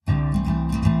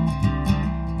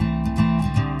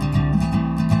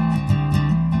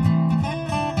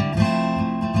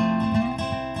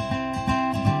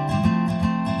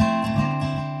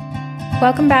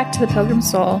Welcome back to The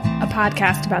Pilgrim's Soul, a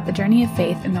podcast about the journey of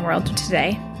faith in the world of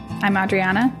today. I'm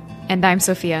Adriana. And I'm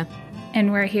Sophia.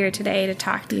 And we're here today to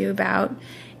talk to you about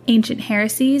ancient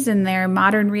heresies and their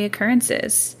modern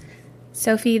reoccurrences.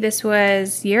 Sophie, this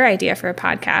was your idea for a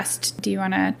podcast. Do you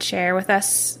want to share with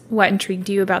us what intrigued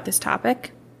you about this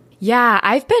topic? Yeah,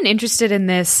 I've been interested in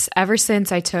this ever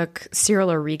since I took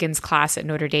Cyril O'Regan's class at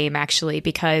Notre Dame, actually,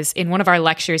 because in one of our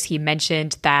lectures, he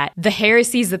mentioned that the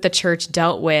heresies that the church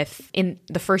dealt with in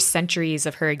the first centuries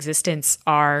of her existence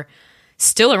are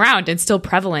still around and still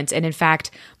prevalent. And in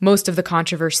fact, most of the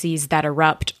controversies that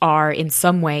erupt are in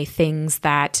some way things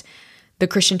that the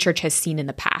Christian church has seen in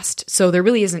the past. So there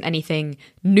really isn't anything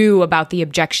new about the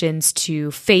objections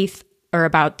to faith or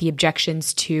about the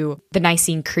objections to the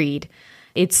Nicene Creed.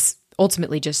 It's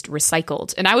ultimately just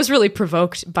recycled. And I was really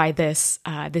provoked by this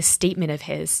statement of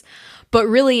his. But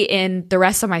really, in the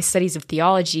rest of my studies of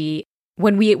theology,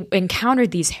 when we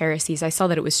encountered these heresies, I saw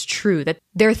that it was true, that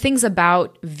there are things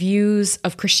about views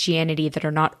of Christianity that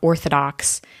are not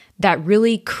orthodox that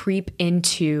really creep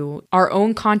into our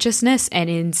own consciousness and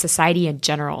in society in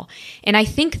general. And I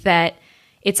think that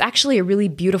it's actually a really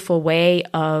beautiful way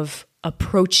of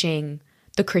approaching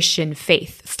the Christian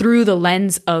faith through the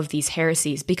lens of these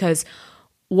heresies, because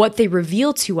what they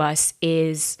reveal to us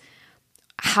is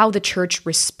how the church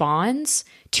responds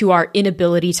to our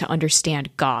inability to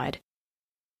understand God.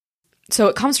 So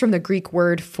it comes from the Greek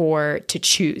word for to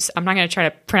choose. I'm not going to try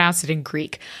to pronounce it in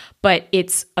Greek, but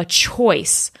it's a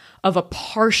choice of a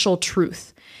partial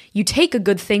truth. You take a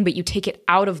good thing, but you take it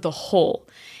out of the whole.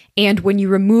 And when you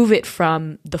remove it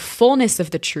from the fullness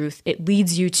of the truth, it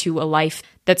leads you to a life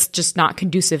that's just not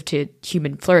conducive to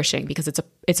human flourishing, because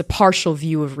it's a partial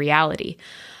view of reality.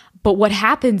 But what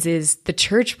happens is the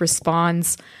church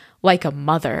responds like a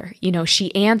mother. You know,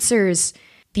 she answers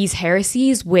these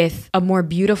heresies with a more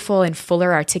beautiful and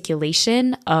fuller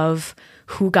articulation of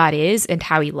who God is and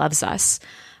how he loves us.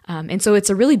 And so it's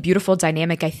a really beautiful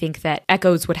dynamic, I think, that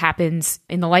echoes what happens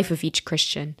in the life of each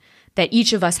Christian, that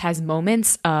each of us has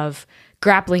moments of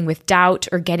grappling with doubt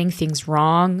or getting things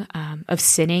wrong, of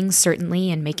sinning,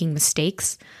 certainly, and making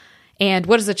mistakes. And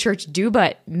what does the church do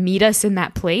but meet us in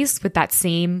that place with that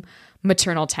same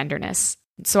maternal tenderness?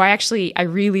 So I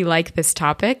really like this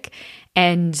topic,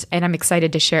 and I'm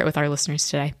excited to share it with our listeners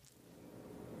today.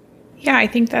 Yeah, I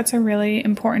think that's a really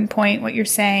important point, what you're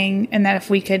saying, and that if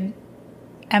we could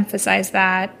emphasize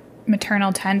that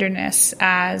maternal tenderness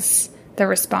as the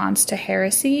response to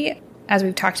heresy, as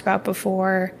we've talked about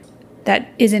before, that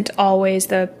isn't always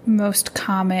the most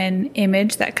common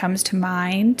image that comes to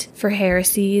mind for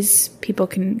heresies. People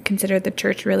can consider the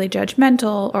church really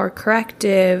judgmental or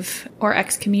corrective or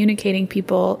excommunicating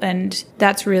people, and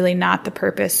that's really not the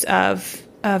purpose of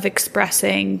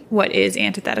expressing what is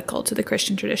antithetical to the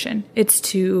Christian tradition. It's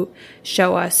to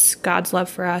show us God's love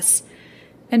for us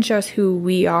and show us who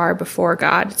we are before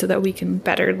God so that we can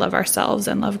better love ourselves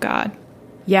and love God.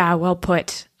 Yeah, well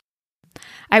put.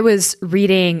 I was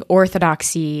reading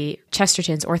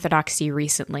Chesterton's Orthodoxy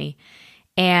recently,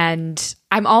 and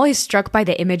I'm always struck by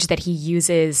the image that he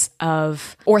uses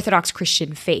of Orthodox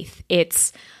Christian faith.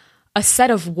 It's a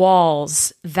set of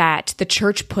walls that the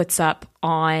church puts up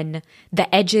on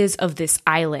the edges of this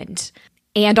island.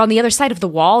 And on the other side of the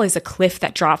wall is a cliff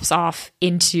that drops off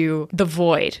into the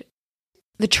void.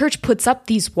 The church puts up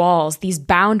these walls, these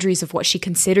boundaries of what she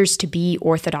considers to be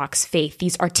Orthodox faith,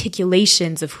 these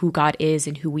articulations of who God is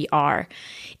and who we are,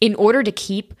 in order to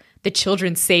keep the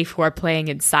children safe who are playing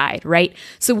inside, right?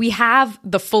 So we have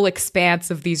the full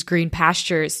expanse of these green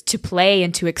pastures to play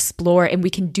and to explore, and we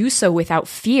can do so without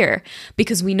fear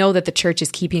because we know that the church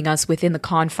is keeping us within the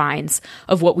confines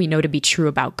of what we know to be true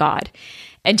about God.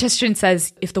 And Chesterton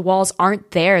says if the walls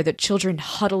aren't there, the children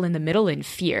huddle in the middle in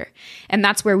fear. And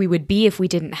that's where we would be if we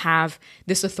didn't have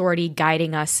this authority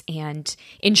guiding us and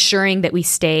ensuring that we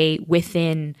stay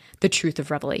within the truth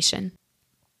of Revelation.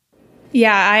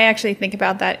 Yeah, I actually think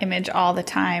about that image all the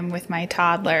time with my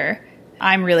toddler.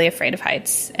 I'm really afraid of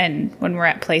heights. And when we're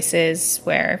at places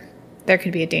where there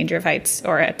could be a danger of heights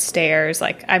or at stairs,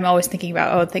 like I'm always thinking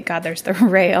about, oh, thank God there's the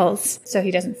rails so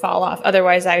he doesn't fall off.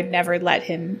 Otherwise, I would never let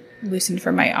him loosen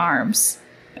from my arms.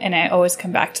 And I always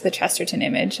come back to the Chesterton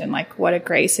image and like what a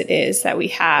grace it is that we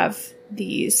have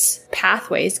these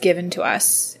pathways given to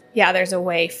us. Yeah, there's a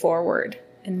way forward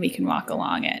and we can walk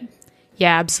along it.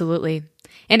 Yeah, absolutely.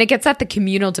 And it gets at the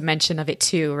communal dimension of it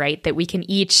too, right? That we can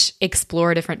each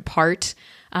explore a different part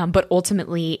But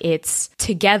ultimately, it's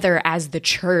together as the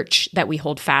church that we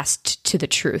hold fast to the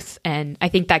truth. And I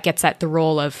think that gets at the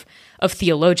role of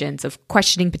theologians, of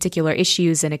questioning particular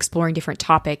issues and exploring different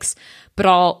topics. But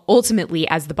all ultimately,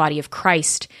 as the body of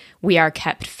Christ, we are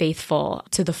kept faithful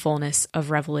to the fullness of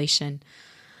revelation.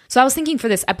 So I was thinking for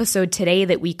this episode today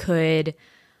that we could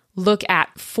look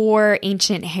at 4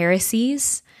 ancient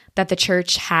heresies that the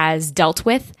church has dealt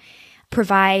with,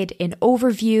 provide an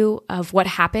overview of what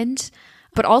happened,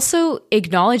 but also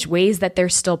acknowledge ways that they're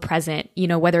still present,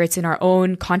 whether it's in our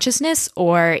own consciousness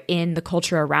or in the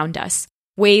culture around us,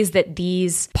 ways that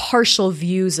these partial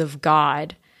views of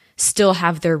God still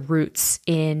have their roots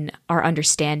in our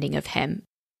understanding of him.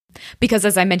 Because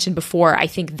as I mentioned before, I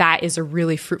think that is a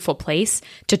really fruitful place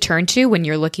to turn to when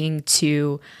you're looking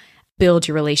to build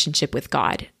your relationship with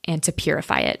God and to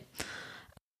purify it.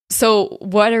 So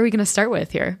what are we going to start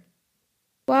with here?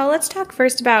 Well, let's talk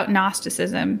first about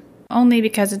Gnosticism, only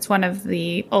because it's one of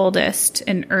the oldest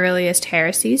and earliest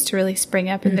heresies to really spring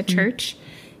up in the church.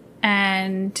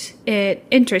 And it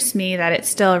interests me that it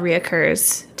still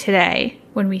reoccurs today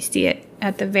when we see it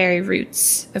at the very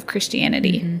roots of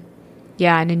Christianity.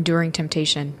 Yeah, an enduring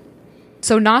temptation.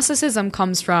 So Gnosticism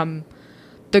comes from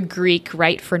the Greek,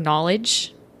 right, for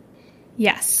knowledge?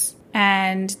 Yes.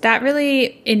 And that really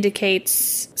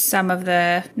indicates some of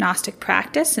the Gnostic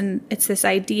practice, and it's this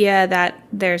idea that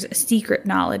there's a secret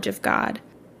knowledge of God.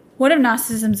 One of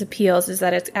Gnosticism's appeals is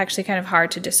that it's actually kind of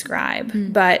hard to describe,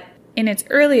 but in its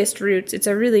earliest roots, it's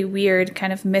a really weird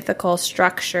kind of mythical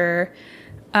structure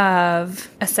of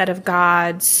a set of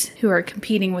gods who are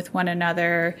competing with one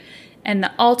another, and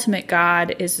the ultimate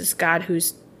God is this God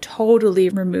who's totally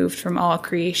removed from all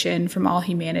creation, from all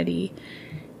humanity,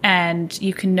 and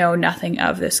you can know nothing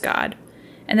of this God.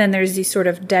 And then there's these sort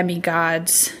of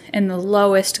demigods, and the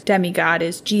lowest demigod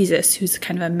is Jesus, who's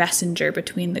kind of a messenger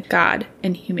between the God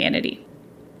and humanity.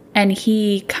 And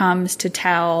he comes to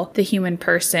tell the human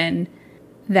person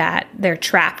that they're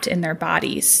trapped in their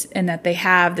bodies and that they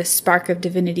have this spark of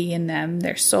divinity in them,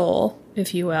 their soul,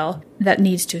 if you will, that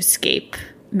needs to escape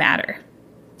matter.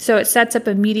 So it sets up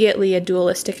immediately a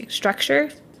dualistic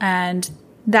structure, and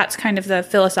that's kind of the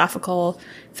philosophical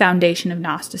foundation of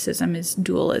Gnosticism is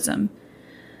dualism,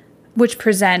 which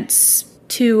presents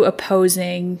 2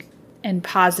 opposing and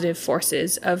positive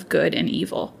forces of good and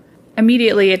evil.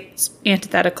 Immediately, it's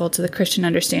antithetical to the Christian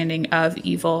understanding of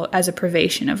evil as a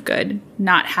privation of good,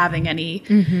 not having any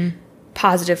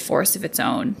positive force of its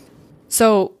own.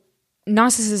 So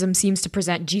Gnosticism seems to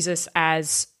present Jesus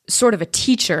as sort of a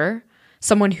teacher,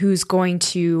 someone who's going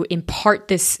to impart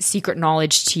this secret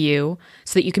knowledge to you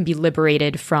so that you can be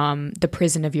liberated from the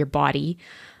prison of your body.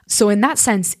 So in that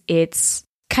sense, it's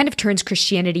kind of turns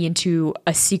Christianity into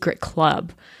a secret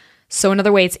club. So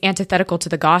another way it's antithetical to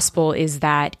the gospel is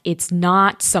that it's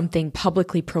not something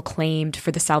publicly proclaimed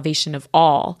for the salvation of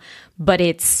all, but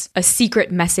it's a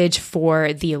secret message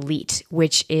for the elite,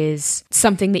 which is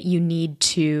something that you need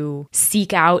to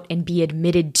seek out and be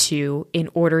admitted to in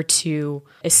order to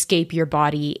escape your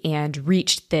body and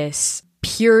reach this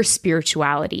pure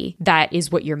spirituality that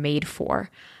is what you're made for.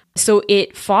 So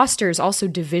it fosters also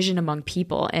division among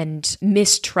people and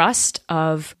mistrust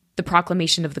of the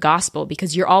proclamation of the gospel,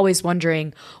 because you're always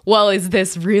wondering, well, is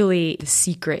this really the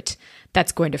secret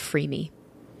that's going to free me?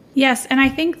 Yes, and I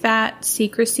think that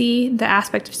secrecy, the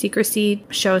aspect of secrecy,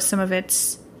 shows some of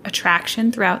its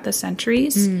attraction throughout the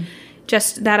centuries.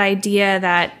 Just that idea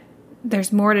that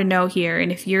there's more to know here,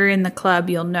 and if you're in the club,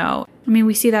 you'll know. I mean,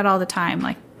 we see that all the time,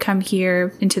 like, come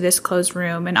here into this closed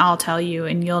room and I'll tell you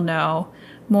and you'll know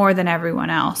more than everyone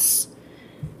else,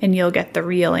 and you'll get the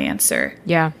real answer.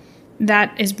 Yeah.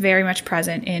 That is very much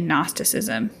present in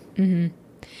Gnosticism.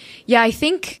 Yeah, I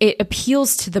think it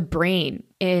appeals to the brain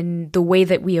in the way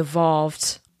that we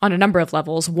evolved on a number of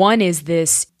levels. One is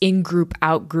this in-group,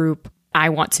 out-group, I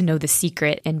want to know the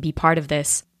secret and be part of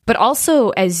this. But also,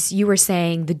 as you were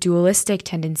saying, the dualistic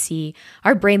tendency,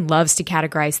 our brain loves to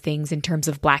categorize things in terms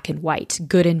of black and white,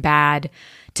 good and bad,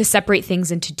 to separate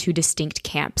things into 2 distinct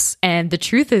camps. And the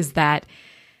truth is that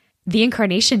the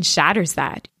incarnation shatters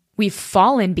that. We've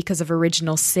fallen because of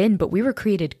original sin, but we were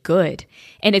created good.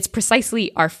 And it's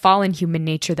precisely our fallen human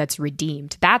nature that's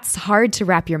redeemed. That's hard to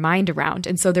wrap your mind around.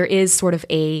 And so there is sort of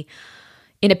an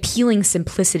appealing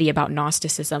simplicity about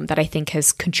Gnosticism that I think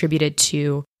has contributed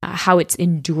to how it's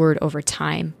endured over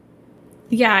time.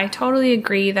 Yeah, I totally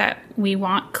agree that we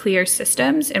want clear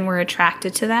systems and we're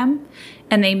attracted to them.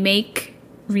 And they make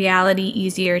reality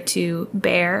easier to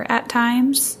bear at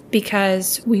times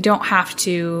because we don't have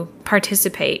to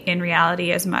participate in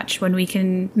reality as much when we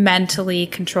can mentally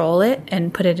control it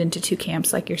and put it into 2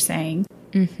 camps, like you're saying.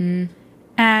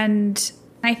 And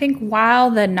I think while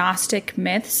the Gnostic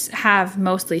myths have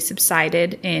mostly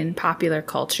subsided in popular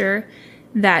culture,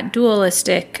 that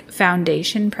dualistic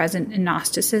foundation present in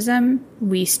Gnosticism,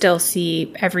 we still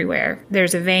see everywhere.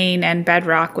 There's a vein and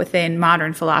bedrock within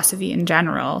modern philosophy in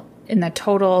general, in the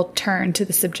total turn to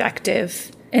the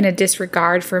subjective, in a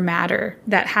disregard for matter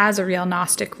that has a real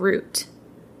Gnostic root.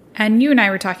 And you and I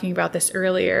were talking about this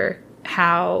earlier,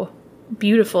 how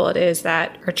beautiful it is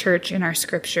that our church and our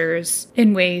scriptures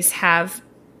in ways have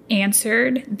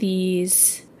answered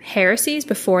these heresies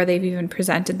before they've even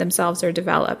presented themselves or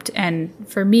developed. And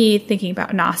for me, thinking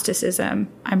about Gnosticism,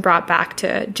 I'm brought back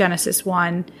to Genesis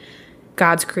 1,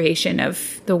 God's creation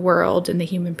of the world and the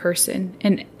human person.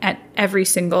 And at every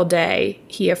single day,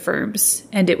 he affirms,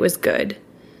 and it was good.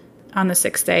 On the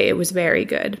sixth day, it was very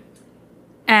good.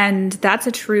 And that's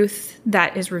a truth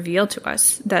that is revealed to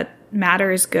us, that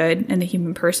matter is good and the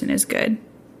human person is good.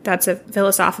 That's a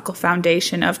philosophical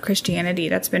foundation of Christianity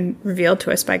that's been revealed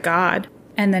to us by God.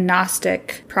 And the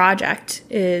Gnostic project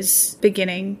is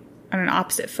beginning on an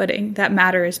opposite footing, that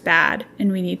matter is bad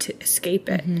and we need to escape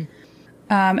it. Mm-hmm.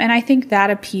 And I think that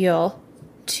appeal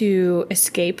to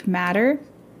escape matter,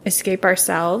 escape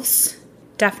ourselves,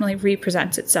 definitely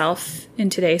represents itself in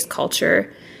today's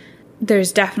culture.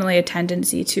 There's definitely a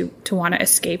tendency to want to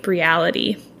escape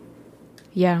reality.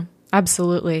 Yeah,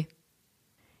 absolutely.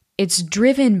 It's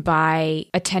driven by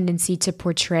a tendency to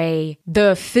portray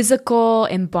the physical,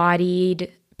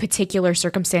 embodied, particular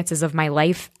circumstances of my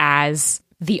life as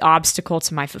the obstacle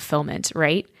to my fulfillment,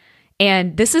 right?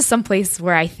 And this is someplace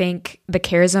where I think the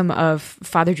charism of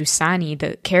Father Giussani,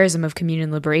 the charism of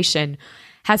communion liberation,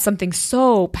 has something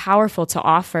so powerful to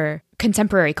offer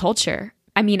contemporary culture.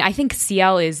 I mean, I think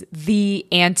CL is the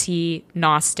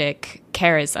anti-Gnostic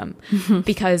charism,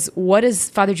 because what does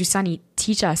Father Giussani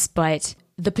teach us but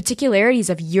the particularities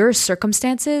of your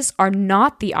circumstances are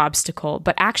not the obstacle,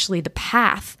 but actually the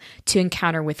path to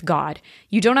encounter with God.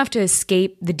 You don't have to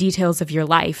escape the details of your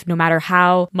life, no matter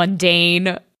how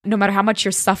mundane, no matter how much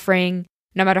you're suffering,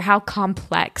 no matter how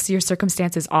complex your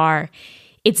circumstances are.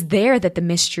 It's there that the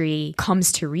mystery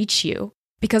comes to reach you.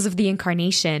 Because of the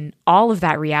incarnation, all of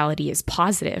that reality is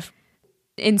positive.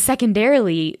 And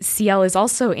secondarily, CL is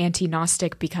also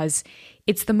anti-Gnostic because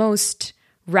it's the most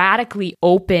radically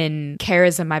open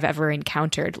charism I've ever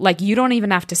encountered. Like, you don't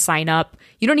even have to sign up.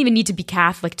 You don't even need to be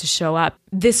Catholic to show up.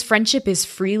 This friendship is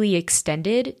freely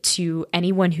extended to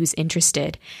anyone who's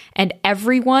interested. And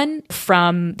everyone,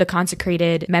 from the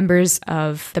consecrated members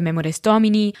of the Memores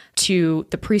Domini to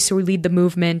the priests who lead the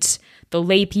movement, the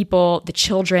lay people, the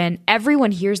children,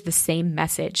 everyone hears the same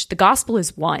message. The gospel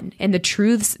is one, and the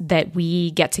truths that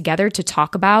we get together to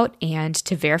talk about and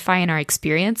to verify in our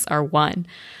experience are one.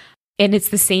 And it's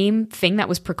the same thing that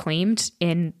was proclaimed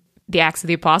in the Acts of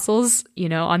the Apostles,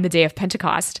 on the day of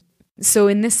Pentecost. So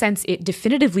in this sense, it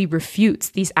definitively refutes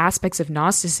these aspects of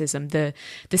Gnosticism, the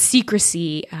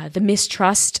secrecy, the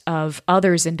mistrust of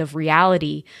others and of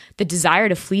reality, the desire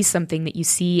to flee something that you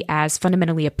see as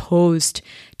fundamentally opposed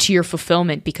to your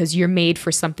fulfillment because you're made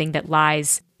for something that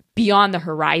lies beyond the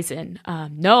horizon.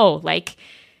 Like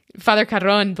Father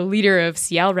Carron, the leader of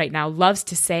CL right now, loves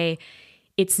to say,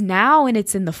 it's now and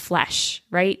it's in the flesh,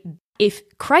 right?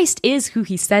 If Christ is who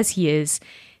he says he is,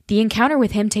 the encounter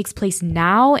with him takes place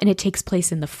now and it takes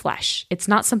place in the flesh. It's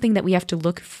not something that we have to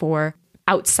look for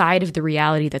outside of the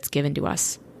reality that's given to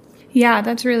us. Yeah,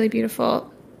 that's really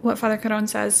beautiful what Father Caron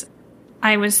says.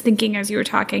 I was thinking as you were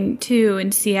talking too,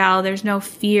 in CL, there's no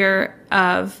fear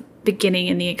of beginning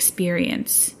in the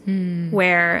experience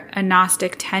where a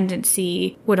Gnostic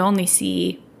tendency would only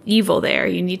see evil there.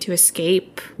 You need to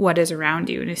escape what is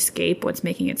around you and escape what's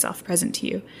making itself present to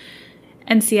you.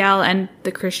 NCL and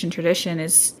the Christian tradition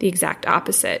is the exact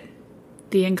opposite.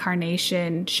 The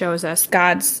incarnation shows us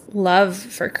God's love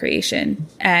for creation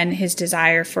and his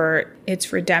desire for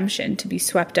its redemption to be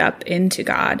swept up into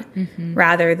God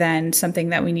rather than something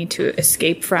that we need to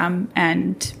escape from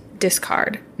and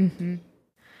discard. Mm-hmm.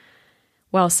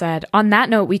 Well said. On that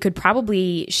note, we could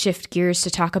probably shift gears to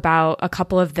talk about a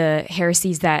couple of the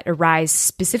heresies that arise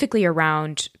specifically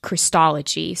around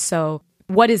Christology. So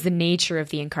what is the nature of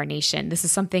the incarnation? This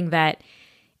is something that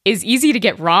is easy to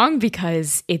get wrong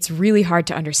because it's really hard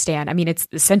to understand. I mean, it's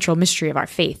the central mystery of our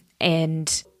faith.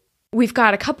 And we've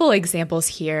got a couple examples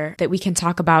here that we can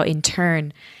talk about in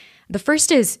turn. The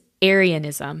first is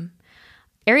Arianism.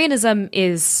 Arianism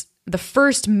is the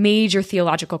first major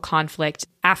theological conflict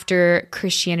after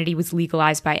Christianity was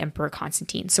legalized by Emperor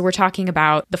Constantine. So we're talking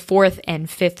about the 4th and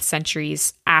 5th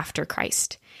centuries after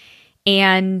Christ.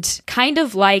 And kind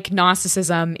of like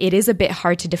Gnosticism, it is a bit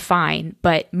hard to define,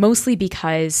 but mostly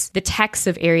because the texts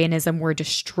of Arianism were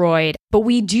destroyed. But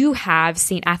we do have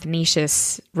St.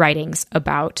 Athanasius' writings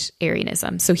about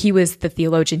Arianism. So he was the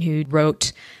theologian who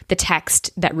wrote the text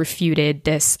that refuted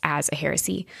this as a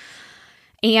heresy.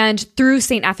 And through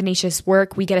St. Athanasius'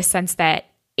 work, we get a sense that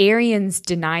Arians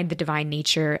denied the divine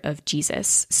nature of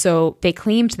Jesus. So they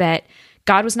claimed that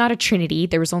God was not a trinity.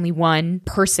 There was only one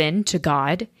person to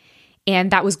God,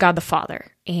 and that was God the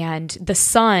Father. And the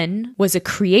Son was a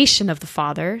creation of the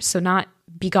Father, so not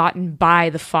begotten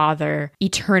by the Father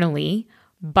eternally,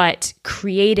 but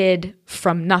created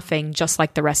from nothing, just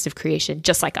like the rest of creation,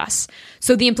 just like us.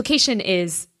 So the implication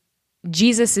is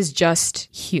Jesus is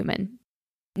just human.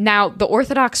 Now, the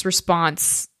Orthodox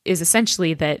response is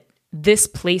essentially that this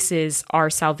places our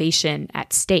salvation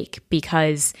at stake,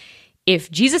 because if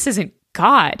Jesus isn't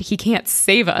God, he can't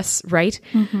save us, right?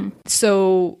 Mm-hmm.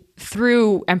 So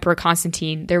through Emperor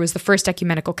Constantine, there was the First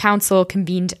Ecumenical Council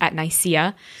convened at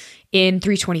Nicaea in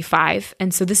 325.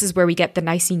 And so this is where we get the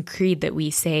Nicene Creed that we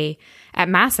say at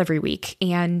Mass every week.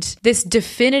 And this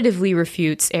definitively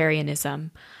refutes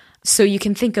Arianism. So you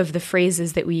can think of the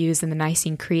phrases that we use in the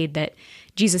Nicene Creed, that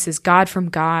Jesus is God from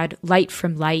God, light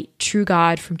from light, true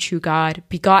God from true God,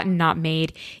 begotten, not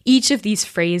made. Each of these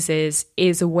phrases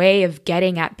is a way of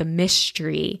getting at the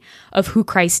mystery of who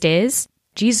Christ is.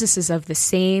 Jesus is of the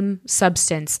same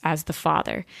substance as the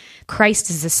Father. Christ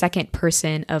is the second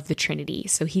person of the Trinity.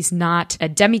 So he's not a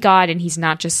demigod, and he's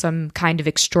not just some kind of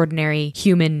extraordinary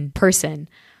human person,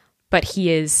 but he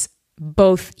is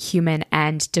both human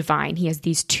and divine. He has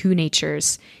these two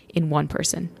natures in one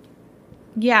person.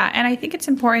 Yeah, and I think it's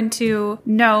important to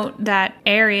note that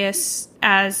Arius,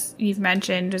 as you've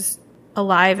mentioned, was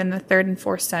alive in the 3rd and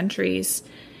 4th centuries.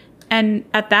 And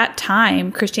at that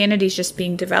time, Christianity is just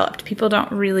being developed. People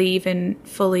don't really even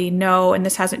fully know, and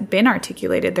this hasn't been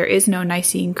articulated. There is no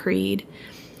Nicene Creed.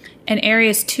 And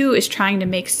Arius, too, is trying to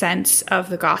make sense of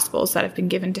the Gospels that have been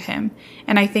given to him.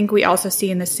 And I think we also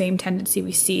see in the same tendency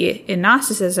we see in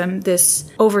Gnosticism, this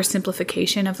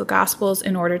oversimplification of the Gospels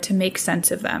in order to make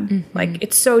sense of them. Mm-hmm. Like,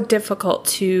 it's so difficult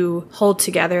to hold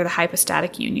together the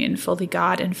hypostatic union, fully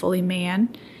God and fully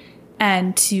man,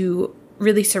 and to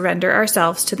really surrender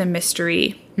ourselves to the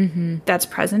mystery that's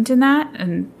present in that,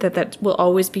 and that will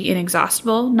always be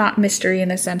inexhaustible. Not mystery in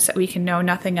the sense that we can know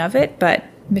nothing of it, but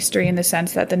mystery in the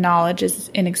sense that the knowledge is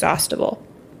inexhaustible.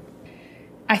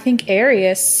 I think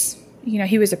Arius,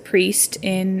 he was a priest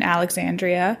in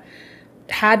Alexandria,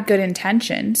 had good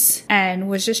intentions, and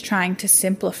was just trying to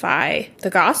simplify the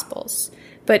Gospels.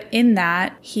 But in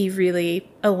that, he really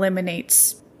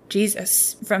eliminates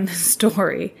Jesus from the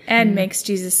story and makes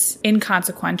Jesus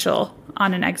inconsequential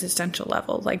on an existential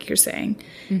level, like you're saying.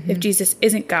 If Jesus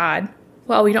isn't God,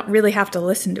 well, we don't really have to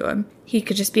listen to him. He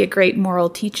could just be a great moral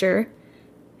teacher.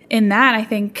 In that, I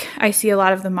think I see a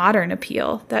lot of the modern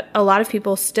appeal that a lot of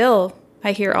people still,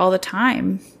 I hear all the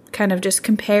time, kind of just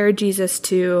compare Jesus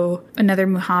to another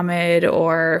Muhammad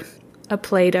or a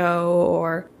Plato,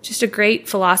 or just a great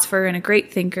philosopher and a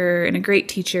great thinker and a great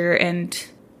teacher, and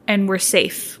we're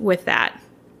safe with that.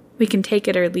 We can take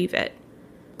it or leave it.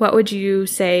 What would you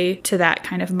say to that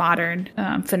kind of modern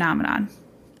phenomenon?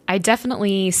 I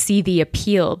definitely see the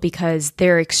appeal, because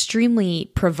they're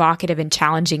extremely provocative and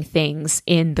challenging things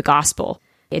in the gospel.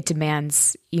 It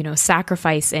demands,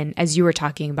 sacrifice. And as you were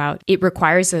talking about, it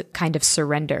requires a kind of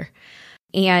surrender.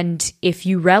 And if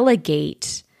you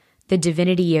relegate the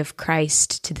divinity of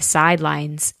Christ to the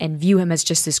sidelines and view him as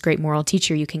just this great moral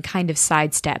teacher, you can kind of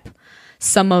sidestep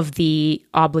some of the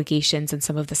obligations and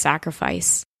some of the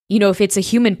sacrifice. If it's a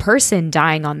human person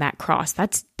dying on that cross,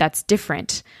 that's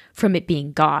different from it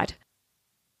being God.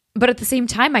 But at the same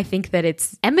time, I think that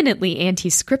it's eminently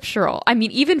anti-scriptural. I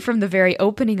mean, even from the very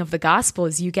opening of the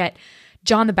Gospels, you get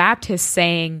John the Baptist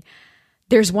saying,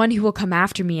 "There's one who will come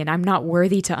after me, and I'm not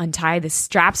worthy to untie the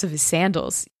straps of his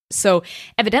sandals." So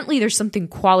evidently there's something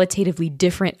qualitatively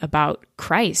different about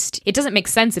Christ. It doesn't make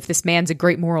sense if this man's a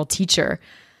great moral teacher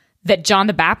that John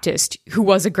the Baptist, who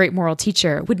was a great moral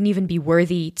teacher, wouldn't even be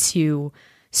worthy to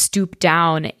stoop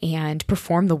down and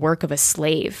perform the work of a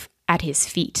slave at his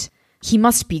feet. He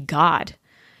must be God.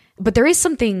 But there is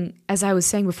something, as I was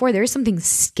saying before, there is something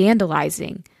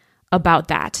scandalizing about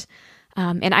that.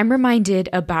 And I'm reminded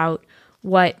about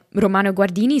what Romano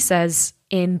Guardini says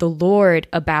in The Lord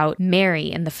about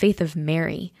Mary and the faith of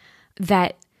Mary,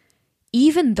 that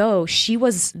even though she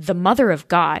was the mother of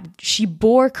God, she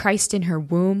bore Christ in her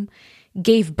womb,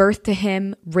 gave birth to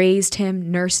him, raised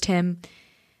him, nursed him,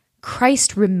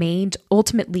 Christ remained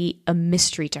ultimately a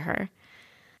mystery to her.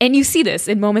 And you see this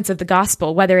in moments of the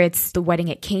gospel, whether it's the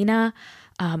wedding at Cana,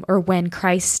 or when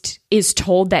Christ is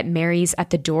told that Mary's at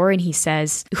the door and he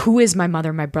says, "Who is my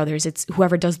mother, my brothers? It's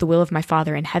whoever does the will of my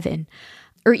Father in heaven."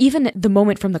 Or even the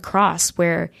moment from the cross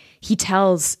where he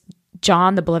tells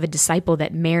John, the beloved disciple,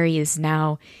 that Mary is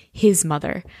now his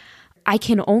mother. I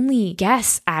can only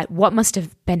guess at what must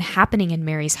have been happening in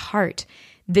Mary's heart,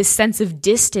 this sense of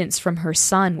distance from her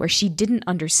son where she didn't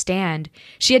understand.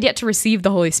 She had yet to receive the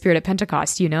Holy Spirit at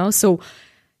Pentecost, So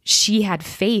she had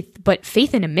faith, but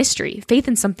faith in a mystery, faith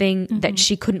in something that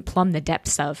she couldn't plumb the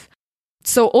depths of.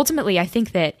 So ultimately, I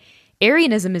think that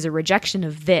Arianism is a rejection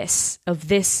of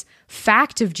this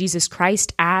fact of Jesus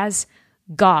Christ as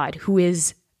God, who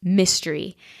is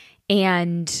mystery.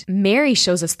 And Mary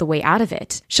shows us the way out of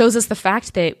it, shows us the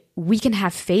fact that we can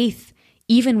have faith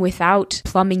even without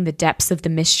plumbing the depths of the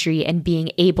mystery and being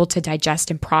able to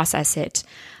digest and process it,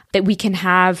 that we can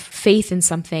have faith in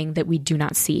something that we do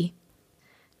not see.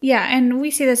 Yeah, and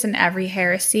we see this in every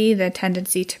heresy, the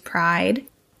tendency to pride.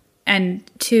 And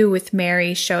two, with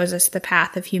Mary, shows us the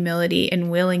path of humility and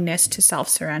willingness to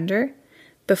self-surrender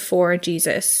before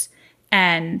Jesus.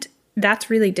 And that's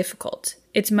really difficult.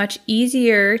 It's much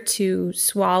easier to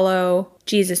swallow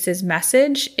Jesus's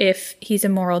message if he's a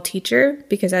moral teacher,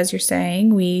 because as you're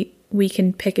saying, we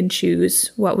can pick and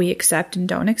choose what we accept and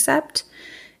don't accept.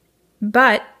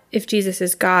 But if Jesus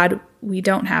is God, we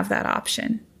don't have that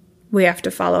option. We have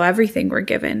to follow everything we're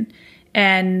given,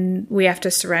 and we have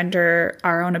to surrender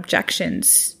our own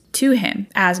objections to him,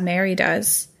 as Mary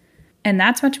does. And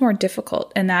that's much more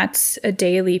difficult, and that's a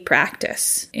daily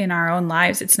practice in our own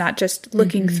lives. It's not just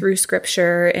looking through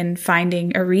scripture and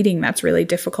finding a reading that's really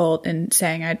difficult and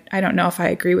saying, I don't know if I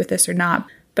agree with this or not,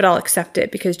 but I'll accept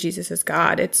it because Jesus is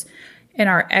God. It's in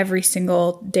our every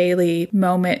single daily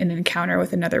moment and encounter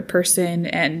with another person,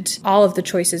 and all of the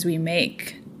choices we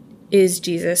make. Is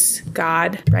Jesus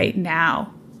God right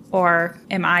now? Or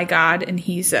am I God and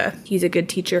he's a good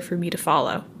teacher for me to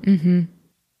follow? Mm-hmm.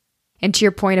 And to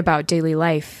your point about daily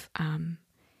life,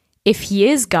 if he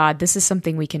is God, this is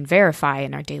something we can verify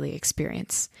in our daily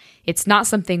experience. It's not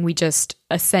something we just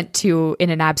assent to in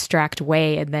an abstract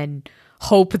way and then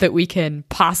hope that we can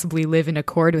possibly live in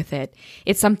accord with it.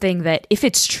 It's something that, if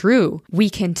it's true, we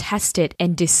can test it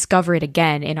and discover it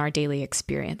again in our daily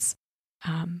experience.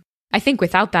 I think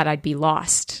without that, I'd be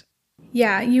lost.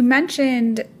 Yeah, you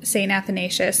mentioned St.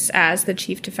 Athanasius as the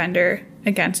chief defender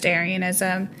against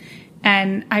Arianism,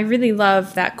 and I really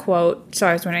love that quote, so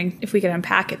I was wondering if we could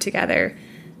unpack it together.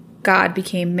 God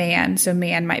became man, so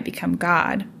man might become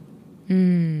God.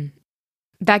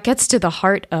 That gets to the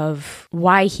heart of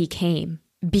why he came,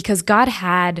 because God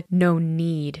had no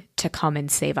need to come and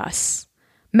save us.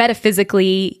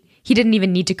 Metaphysically, he didn't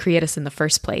even need to create us in the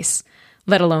first place,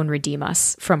 let alone redeem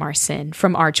us from our sin,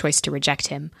 from our choice to reject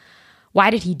him. Why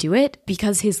did he do it?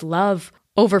 Because his love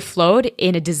overflowed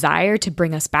in a desire to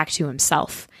bring us back to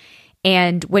himself.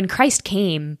 And when Christ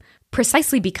came,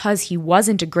 precisely because he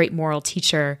wasn't a great moral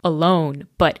teacher alone,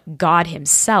 but God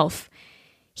himself,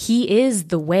 he is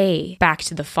the way back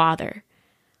to the Father.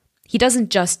 He doesn't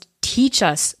just teach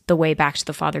us the way back to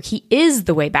the Father. He is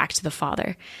the way back to the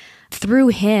Father. Through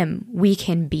him, we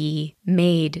can be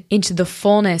made into the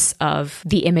fullness of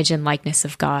the image and likeness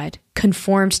of God,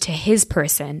 conformed to his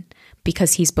person,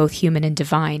 because he's both human and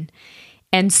divine,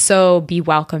 and so be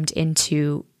welcomed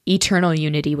into eternal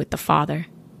unity with the Father.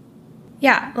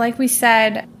 Yeah, like we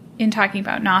said in talking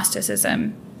about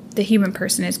Gnosticism, the human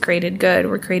person is created good.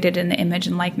 We're created in the image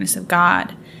and likeness of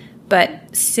God.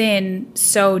 But sin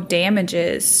so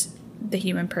damages the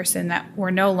human person that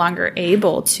we're no longer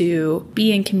able to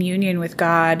be in communion with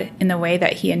God in the way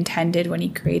that he intended when he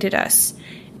created us.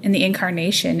 And the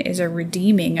incarnation is a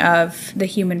redeeming of the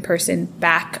human person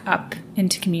back up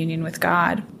into communion with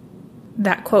God.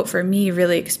 That quote for me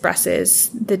really expresses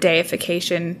the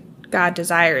deification God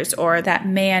desires, or that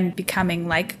man becoming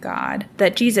like God,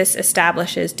 that Jesus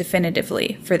establishes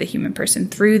definitively for the human person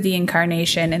through the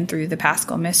incarnation and through the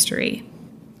Paschal mystery.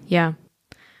 Yeah.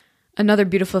 Another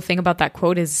beautiful thing about that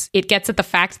quote is it gets at the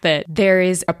fact that there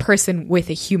is a person with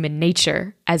a human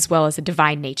nature as well as a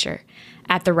divine nature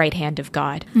at the right hand of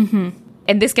God. Mm-hmm.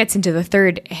 And this gets into the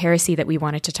third heresy that we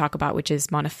wanted to talk about, which is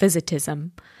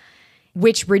monophysitism,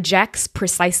 which rejects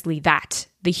precisely that,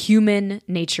 the human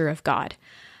nature of God.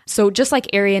 So just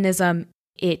like Arianism,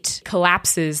 it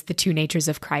collapses the two natures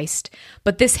of Christ.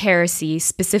 But this heresy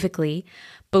specifically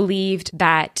believed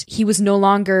that he was no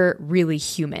longer really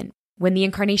human. When the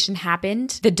incarnation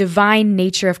happened, the divine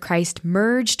nature of Christ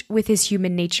merged with his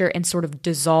human nature and sort of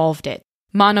dissolved it.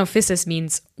 Monophysis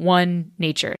means one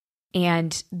nature.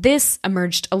 And this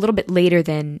emerged a little bit later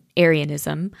than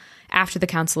Arianism, after the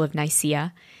Council of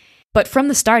Nicaea. But from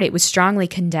the start, it was strongly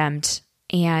condemned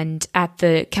And at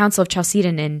the Council of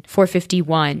Chalcedon in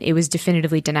 451, it was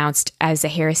definitively denounced as a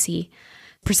heresy,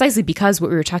 precisely because what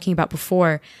we were talking about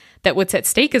before, that what's at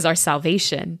stake is our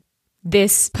salvation.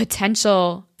 This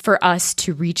potential for us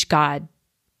to reach God,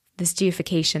 this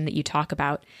deification that you talk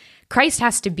about. Christ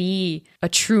has to be a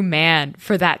true man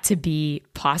for that to be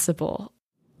possible.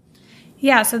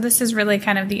 Yeah, so this is really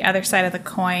kind of the other side of the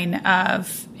coin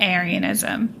of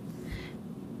Arianism.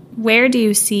 Where do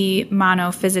you see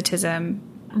monophysitism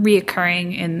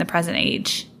reoccurring in the present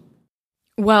age?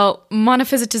 Well,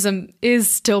 monophysitism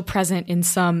is still present in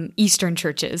some Eastern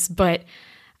churches, but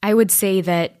I would say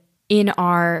that in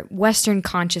our Western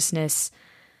consciousness,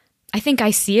 I think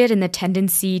I see it in the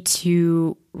tendency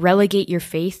to relegate your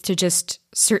faith to just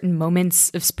certain moments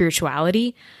of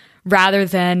spirituality rather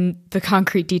than the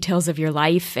concrete details of your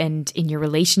life and in your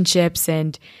relationships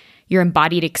and your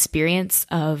embodied experience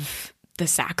of the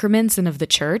sacraments and of the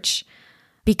church.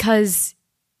 Because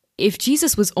if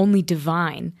Jesus was only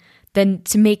divine, then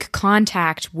to make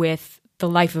contact with the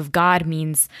life of God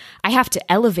means I have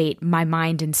to elevate my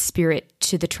mind and spirit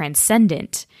to the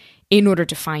transcendent in order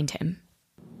to find him.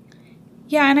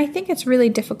 Yeah, and I think it's really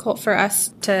difficult for us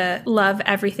to love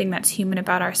everything that's human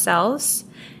about ourselves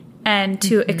and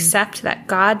to accept that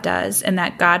God does and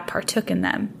that God partook in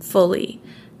them fully.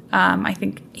 I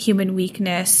think human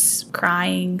weakness,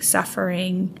 crying,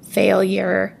 suffering,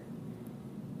 failure,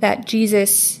 that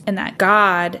Jesus and that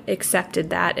God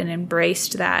accepted that and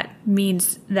embraced that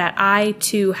means that I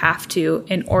too have to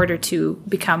in order to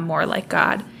become more like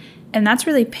God. And that's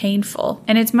really painful.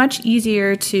 And it's much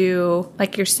easier to,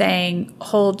 like you're saying,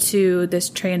 hold to this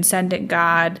transcendent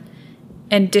God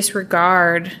and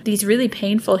disregard these really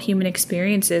painful human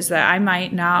experiences that I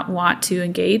might not want to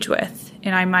engage with.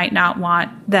 And I might not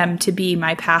want them to be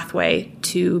my pathway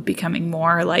to becoming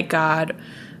more like God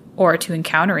or to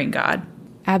encountering God.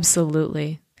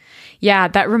 Absolutely. Yeah,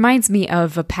 that reminds me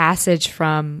of a passage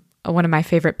from one of my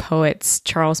favorite poets,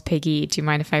 Charles Péguy. Do you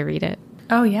mind if I read it?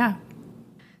 Oh, yeah.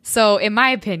 So in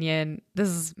my opinion, this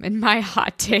is in my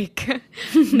hot take,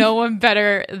 no one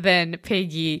better than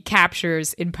Péguy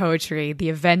captures in poetry the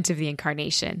event of the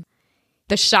incarnation.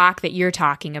 The shock that you're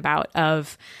talking about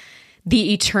of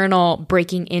the eternal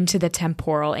breaking into the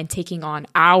temporal and taking on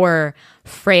our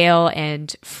frail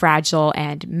and fragile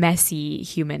and messy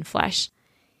human flesh.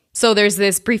 So there's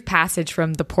this brief passage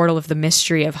from The Portal of the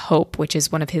Mystery of Hope, which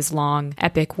is one of his long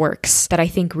epic works that I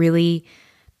think really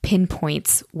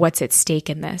pinpoints what's at stake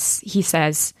in this. He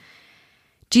says,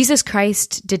 Jesus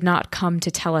Christ did not come to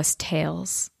tell us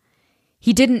tales.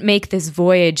 He didn't make this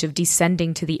voyage of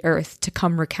descending to the earth to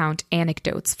come recount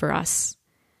anecdotes for us.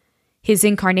 His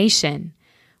incarnation,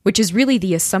 which is really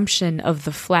the assumption of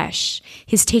the flesh,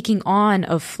 his taking on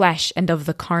of flesh and of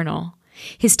the carnal,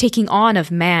 his taking on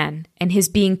of man and his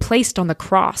being placed on the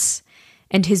cross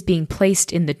and his being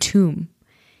placed in the tomb,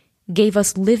 gave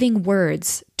us living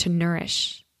words to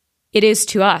nourish. It is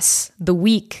to us, the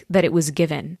weak, that it was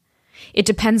given. It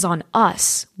depends on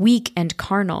us, weak and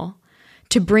carnal,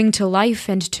 to bring to life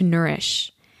and to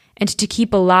nourish, and to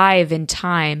keep alive in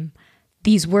time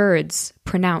these words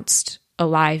pronounced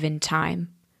alive in time.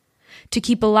 To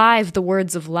keep alive the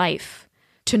words of life,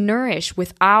 to nourish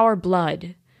with our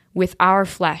blood, with our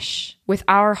flesh, with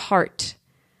our heart,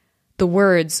 the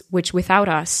words which without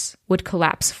us would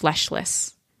collapse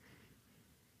fleshless.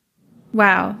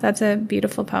 Wow, that's a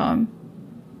beautiful poem.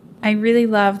 I really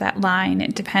love that line,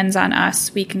 it depends on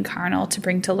us, weak and carnal, to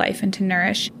bring to life and to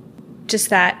nourish. Just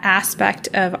that aspect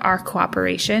of our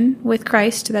cooperation with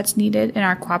Christ that's needed and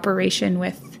our cooperation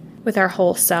with our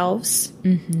whole selves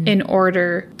in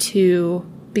order to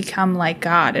become like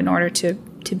God, in order to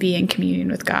be in communion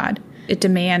with God. It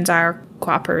demands our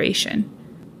cooperation.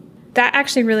 That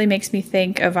actually really makes me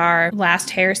think of our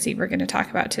last heresy we're going to talk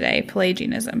about today,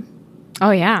 Pelagianism.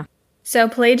 Oh, yeah. So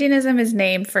Pelagianism is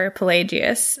named for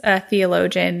Pelagius, a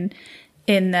theologian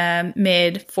in the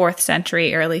mid-4th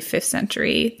century, early 5th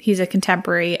century. He's a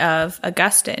contemporary of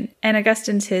Augustine. And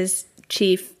Augustine's his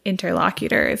chief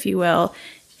interlocutor, if you will,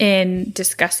 in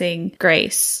discussing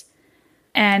grace.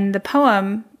 And the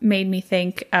poem made me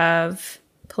think of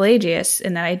Pelagius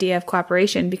and that idea of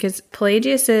cooperation, because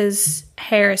Pelagius's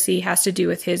heresy has to do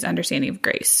with his understanding of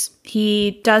grace.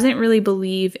 He doesn't really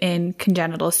believe in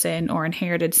congenital sin or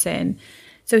inherited sin,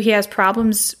 so he has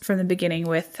problems from the beginning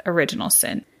with original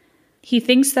sin. He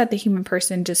thinks that the human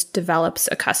person just develops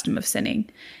a custom of sinning,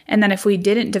 and that if we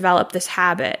didn't develop this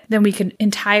habit, then we could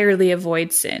entirely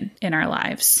avoid sin in our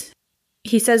lives.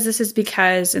 He says this is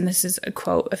because, and this is a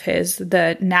quote of his,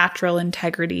 the natural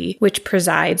integrity which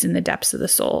presides in the depths of the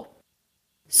soul.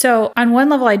 So on one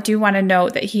level, I do want to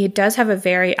note that he does have a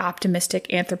very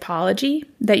optimistic anthropology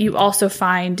that you also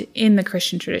find in the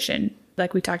Christian tradition.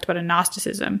 Like we talked about in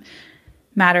Gnosticism,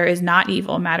 matter is not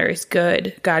evil, matter is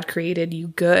good. God created you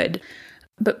good.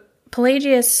 But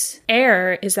Pelagius'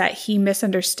 error is that he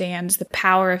misunderstands the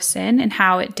power of sin and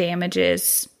how it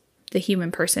damages the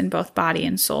human person, both body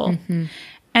and soul. Mm-hmm.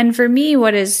 And for me,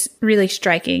 what is really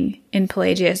striking in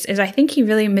Pelagius is I think he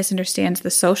really misunderstands the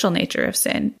social nature of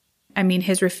sin. I mean,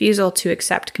 his refusal to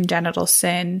accept congenital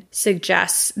sin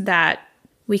suggests that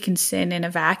we can sin in a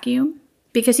vacuum,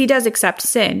 because he does accept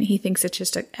sin. He thinks it's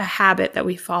just a habit that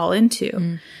we fall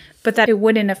into, but that it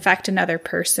wouldn't affect another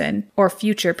person or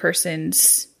future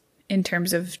persons in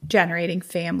terms of generating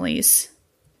families.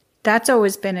 That's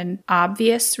always been an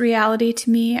obvious reality to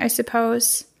me, I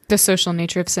suppose. The social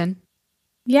nature of sin.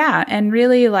 Yeah, and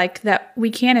really like that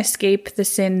we can't escape the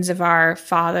sins of our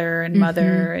father and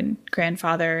mother and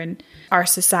grandfather and our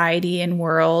society and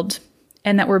world,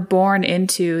 and that we're born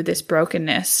into this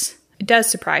brokenness. It does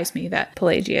surprise me that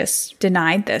Pelagius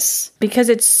denied this because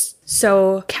it's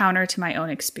so counter to my own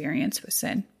experience with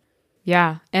sin.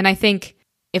 Yeah, and I think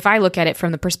if I look at it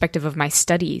from the perspective of my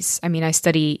studies, I mean, I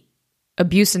study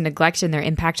abuse and neglect and their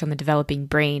impact on the developing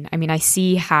brain. I mean, I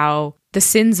see how the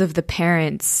sins of the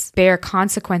parents bear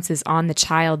consequences on the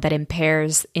child that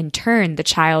impairs, in turn, the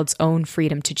child's own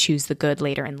freedom to choose the good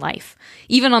later in life.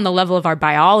 Even on the level of our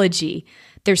biology,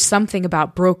 there's something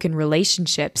about broken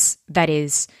relationships that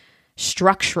is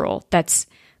structural, that's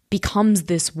becomes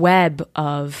this web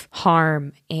of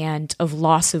harm and of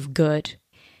loss of good.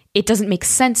 It doesn't make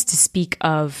sense to speak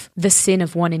of the sin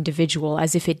of one individual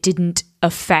as if it didn't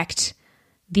affect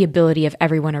the ability of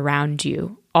everyone around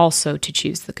you also to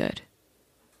choose the good.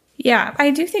 Yeah,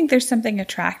 I do think there's something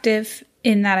attractive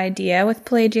in that idea with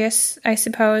Pelagius, I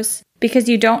suppose, because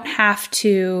you don't have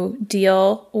to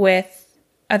deal with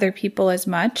other people as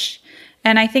much.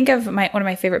 And I think of one of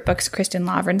my favorite books, Kristen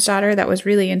Lavransdatter, that was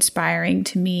really inspiring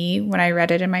to me when I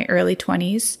read it in my early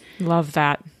 20s. Love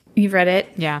that. You've read it?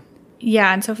 Yeah.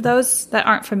 Yeah, and so for those that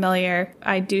aren't familiar,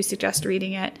 I do suggest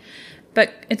reading it.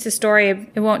 But it's a story,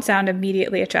 it won't sound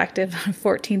immediately attractive, on a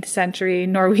 14th century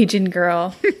Norwegian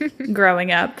girl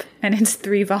growing up, and it's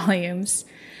 3 volumes.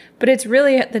 But it's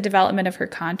really the development of her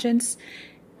conscience,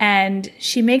 and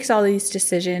she makes all these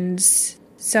decisions.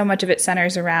 So much of it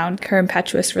centers around her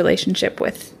impetuous relationship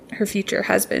with her future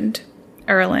husband,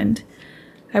 Erland.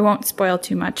 I won't spoil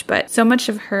too much, but so much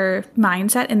of her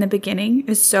mindset in the beginning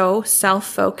is so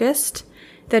self-focused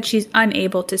that she's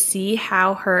unable to see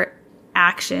how her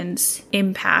actions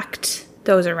impact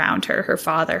those around her, her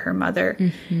father, her mother.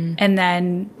 Mm-hmm. And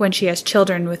then when she has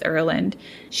children with Erland,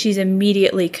 she's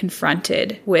immediately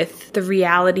confronted with the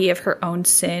reality of her own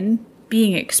sin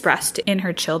being expressed in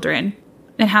her children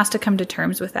and has to come to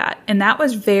terms with that. And that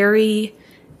was very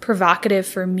provocative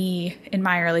for me in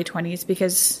my early 20s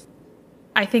because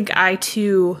I think I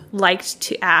too liked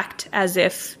to act as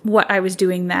if what I was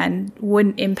doing then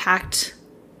wouldn't impact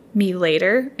me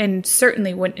later and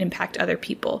certainly wouldn't impact other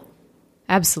people.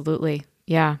 Absolutely.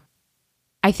 Yeah.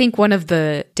 I think one of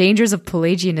the dangers of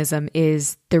Pelagianism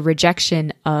is the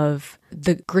rejection of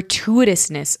the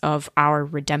gratuitousness of our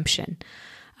redemption.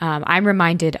 I'm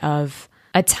reminded of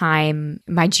a time,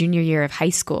 my junior year of high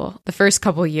school. The first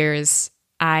couple years,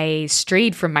 I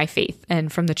strayed from my faith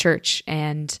and from the church.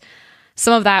 And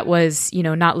some of that was,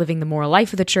 not living the moral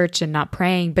life of the church and not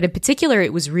praying. But in particular,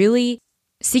 it was really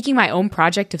seeking my own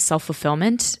project of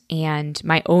self-fulfillment and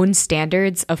my own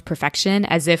standards of perfection,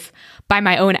 as if by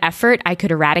my own effort, I could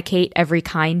eradicate every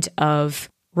kind of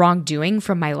wrongdoing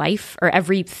from my life or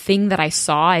everything that I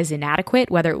saw as inadequate,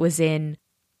 whether it was in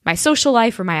my social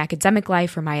life or my academic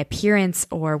life or my appearance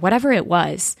or whatever it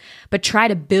was, but try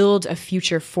to build a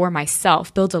future for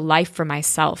myself, build a life for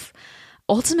myself.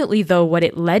 Ultimately, though, what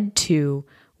it led to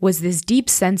was this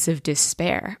deep sense of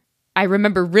despair. I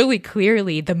remember really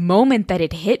clearly the moment that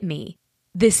it hit me,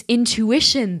 this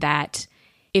intuition that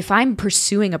if I'm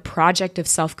pursuing a project of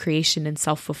self-creation and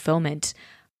self-fulfillment,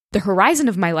 the horizon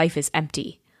of my life is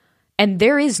empty and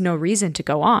there is no reason to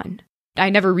go on. I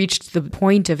never reached the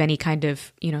point of any kind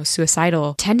of,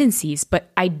 suicidal tendencies,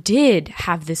 but I did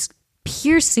have this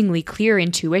piercingly clear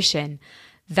intuition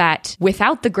that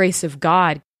without the grace of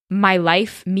God, my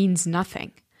life means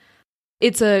nothing.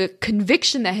 It's a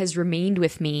conviction that has remained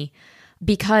with me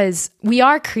because we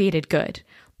are created good.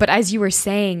 But as you were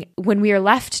saying, when we are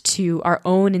left to our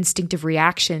own instinctive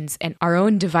reactions and our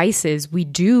own devices, we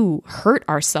do hurt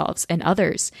ourselves and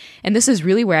others. And this is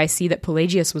really where I see that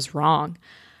Pelagius was wrong.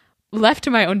 Left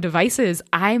to my own devices,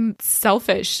 I'm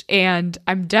selfish and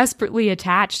I'm desperately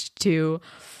attached to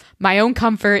my own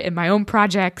comfort and my own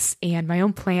projects and my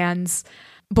own plans.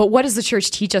 But what does the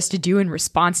church teach us to do in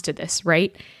response to this,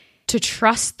 right? To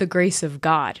trust the grace of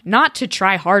God, not to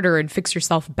try harder and fix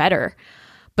yourself better,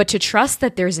 but to trust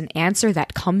that there's an answer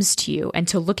that comes to you and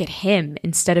to look at him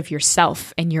instead of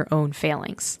yourself and your own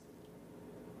failings.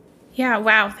 Yeah,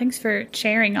 wow. Thanks for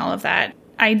sharing all of that.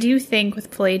 I do think with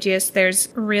Pelagius, there's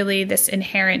really this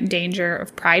inherent danger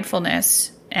of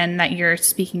pridefulness, and that you're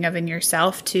speaking of in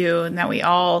yourself too, and that we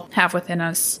all have within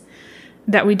us,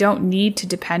 that we don't need to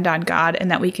depend on God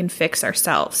and that we can fix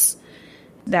ourselves,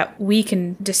 that we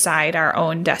can decide our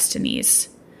own destinies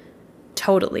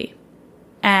totally.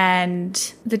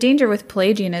 And the danger with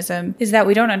Pelagianism is that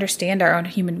we don't understand our own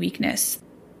human weakness.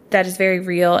 That is very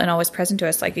real and always present to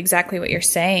us, like exactly what you're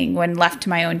saying. When left to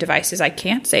my own devices, I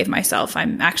can't save myself.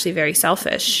 I'm actually very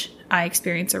selfish. I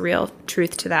experience a real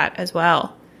truth to that as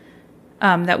well.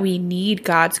 That we need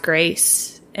God's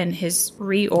grace and his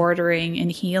reordering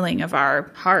and healing of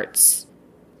our hearts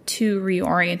to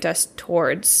reorient us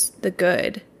towards the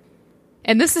good.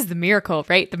 And this is the miracle,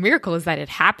 right? The miracle is that it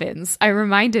happens. I'm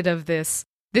reminded of this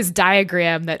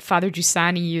diagram that Father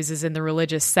Giussani uses in the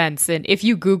religious sense. And if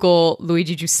you Google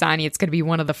Luigi Giussani, it's going to be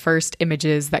one of the first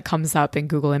images that comes up in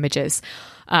Google Images.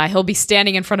 He'll be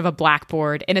standing in front of a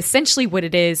blackboard. And essentially what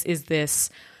it is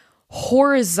this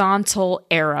horizontal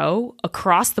arrow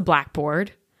across the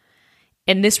blackboard.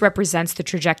 And this represents the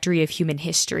trajectory of human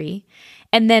history.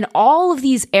 And then all of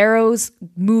these arrows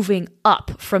moving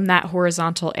up from that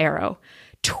horizontal arrow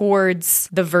towards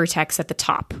the vertex at the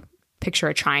top. Picture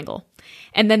a triangle.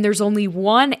 And then there's only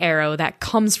one arrow that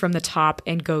comes from the top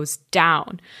and goes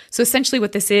down. So essentially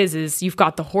what this is you've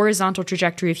got the horizontal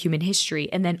trajectory of human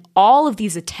history, and then all of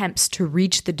these attempts to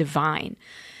reach the divine,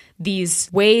 these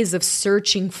ways of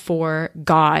searching for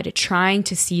God, trying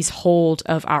to seize hold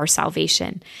of our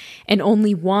salvation. And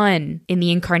only one in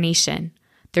the incarnation.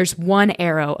 There's one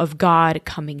arrow of God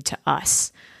coming to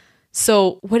us.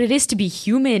 So what it is to be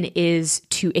human is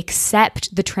to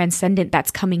accept the transcendent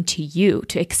that's coming to you,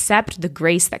 to accept the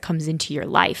grace that comes into your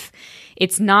life.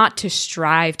 It's not to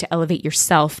strive to elevate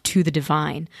yourself to the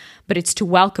divine, but it's to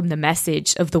welcome the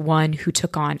message of the one who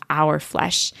took on our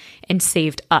flesh and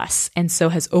saved us, and so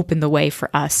has opened the way for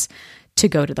us to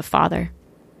go to the Father.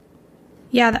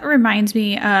 Yeah, that reminds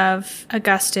me of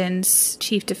Augustine's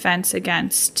chief defense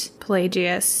against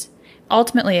Pelagius.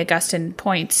 Ultimately, Augustine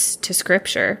points to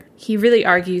Scripture. He really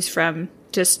argues from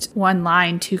just one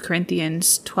line, 2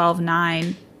 Corinthians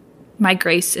 12:9, "My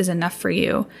grace is enough for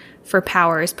you, for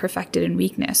power is perfected in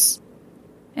weakness."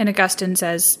 And Augustine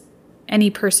says, any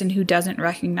person who doesn't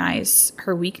recognize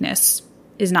her weakness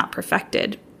is not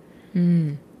perfected.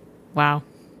 Wow.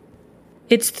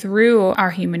 It's through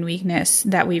our human weakness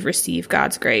that we receive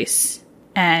God's grace,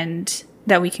 and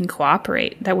that we can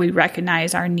cooperate, that we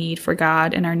recognize our need for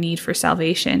God and our need for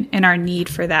salvation and our need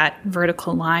for that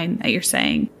vertical line that you're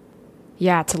saying.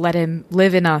 Yeah, to let him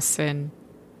live in us and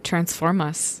transform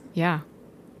us. Yeah.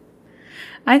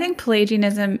 I think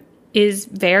Pelagianism is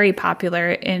very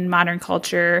popular in modern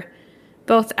culture,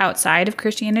 both outside of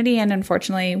Christianity and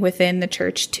unfortunately within the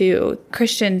church too.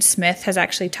 Christian Smith has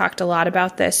actually talked a lot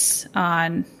about this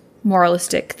on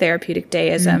moralistic therapeutic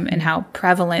deism and how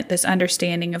prevalent this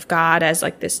understanding of God as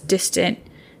like this distant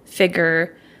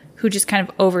figure who just kind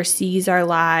of oversees our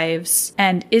lives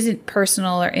and isn't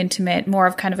personal or intimate, more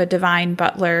of kind of a divine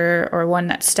butler or one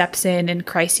that steps in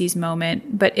crises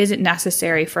moment, but isn't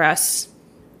necessary for us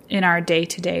in our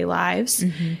day-to-day lives.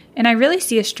 And I really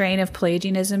see a strain of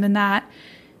Pelagianism in that,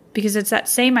 because it's that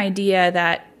same idea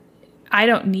that I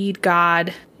don't need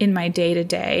God in my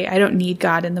day-to-day. I don't need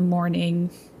God in the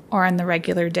morning or on the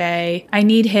regular day. I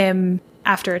need him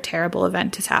after a terrible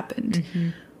event has happened.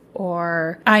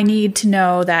 Or I need to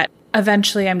know that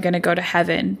eventually I'm going to go to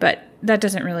heaven, but that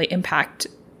doesn't really impact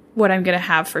what I'm going to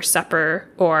have for supper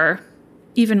or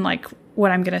even like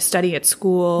what I'm going to study at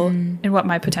school and what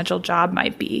my potential job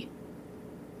might be.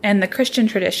 And the Christian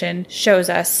tradition shows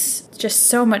us just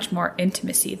so much more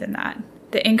intimacy than that.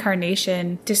 The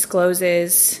incarnation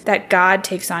discloses that God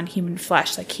takes on human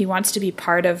flesh. Like he wants to be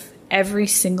part of every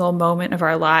single moment of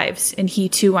our lives. And he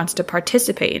too wants to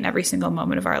participate in every single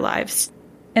moment of our lives.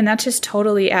 And that's just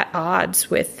totally at odds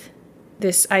with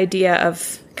this idea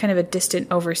of kind of a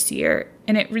distant overseer.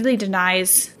 And it really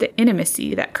denies the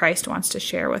intimacy that Christ wants to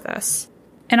share with us.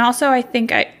 And also, I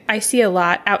think I see a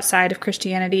lot outside of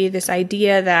Christianity, this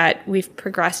idea that we've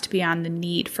progressed beyond the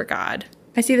need for God.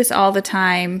 I see this all the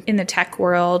time in the tech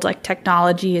world. Like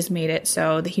technology has made it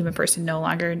so the human person no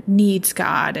longer needs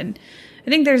God. And I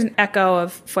think there's an echo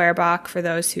of Feuerbach for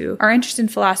those who are interested in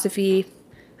philosophy,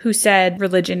 who said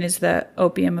religion is the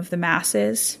opium of the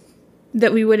masses.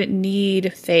 that we wouldn't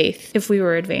need faith if we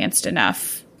were advanced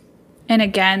enough. And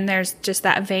again, there's just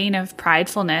that vein of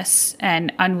pridefulness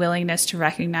and unwillingness to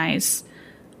recognize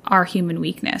our human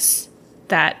weakness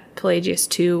that Pelagius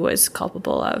too was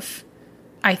culpable of.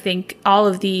 I think all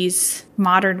of these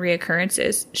modern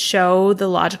reoccurrences show the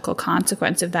logical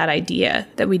consequence of that idea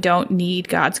that we don't need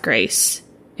God's grace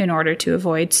in order to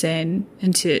avoid sin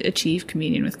and to achieve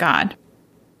communion with God.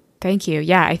 Thank you.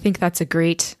 Yeah, I think that's a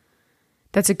great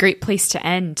place to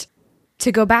end.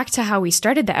 To go back to how we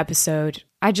started the episode,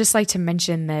 I'd just like to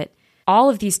mention that all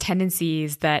of these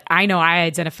tendencies that I know I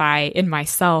identify in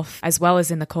myself as well as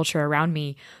in the culture around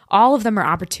me, all of them are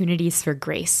opportunities for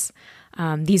grace.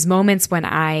 These moments when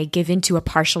I give into a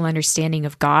partial understanding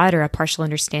of God or a partial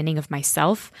understanding of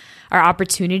myself are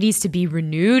opportunities to be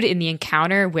renewed in the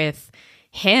encounter with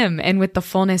Him and with the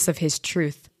fullness of His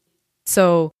truth.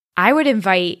 So I would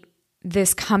invite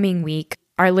this coming week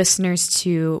our listeners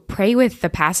to pray with the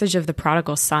passage of the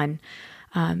prodigal son,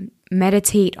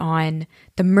 meditate on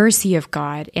the mercy of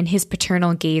God and His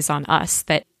paternal gaze on us,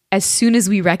 that as soon as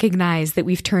we recognize that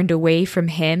we've turned away from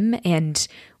Him and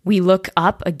we look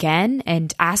up again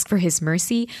and ask for His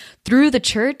mercy, through the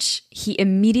church, He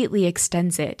immediately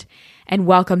extends it and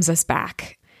welcomes us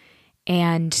back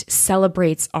and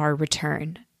celebrates our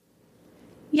return.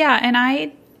 Yeah, and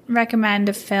I recommend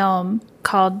a film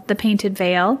called The Painted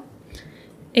Veil.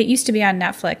 It used to be on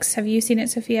Netflix. Have you seen it,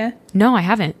 Sophia? No, I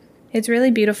haven't. It's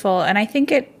really beautiful, and I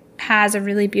think it has a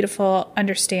really beautiful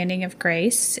understanding of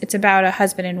grace. It's about a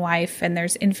husband and wife, and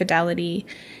there's infidelity,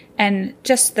 and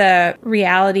just the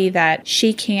reality that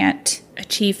she can't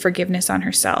achieve forgiveness on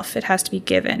herself. It has to be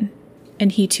given,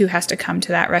 and he too has to come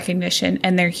to that recognition,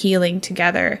 and they're healing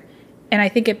together. And I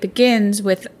think it begins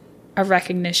with a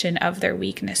recognition of their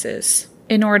weaknesses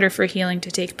in order for healing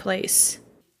to take place.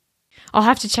 I'll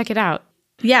have to check it out.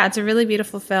 Yeah, it's a really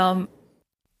beautiful film.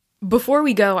 Before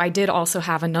we go, I did also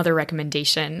have another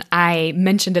recommendation. I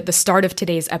mentioned at the start of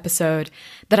today's episode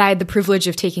that I had the privilege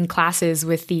of taking classes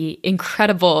with the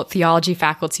incredible theology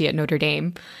faculty at Notre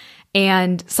Dame.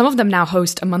 And some of them now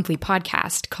host a monthly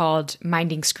podcast called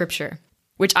Minding Scripture,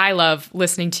 which I love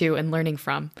listening to and learning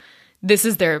from. This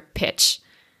is their pitch.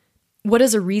 What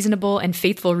does a reasonable and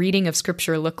faithful reading of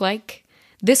Scripture look like?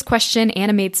 This question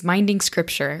animates Minding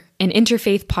Scripture, an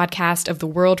interfaith podcast of the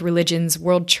World Religions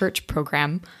World Church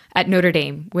program at Notre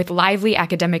Dame, with lively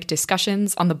academic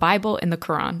discussions on the Bible and the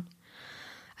Quran.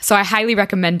 So I highly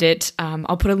recommend it.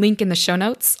 I'll put a link in the show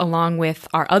notes along with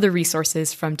our other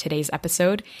resources from today's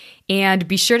episode. And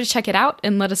be sure to check it out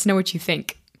and let us know what you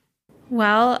think.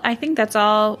 Well, I think that's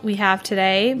all we have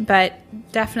today, but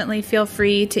definitely feel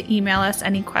free to email us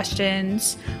any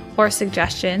questions or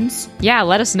suggestions. Yeah,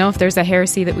 let us know if there's a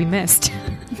heresy that we missed.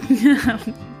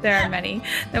 There are many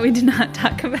that we did not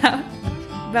talk about,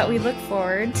 but we look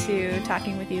forward to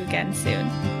talking with you again soon.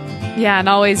 Yeah, and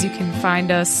always you can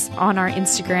find us on our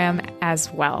Instagram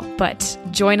as well. But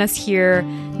join us here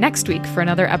next week for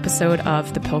another episode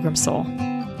of The Pilgrim Soul.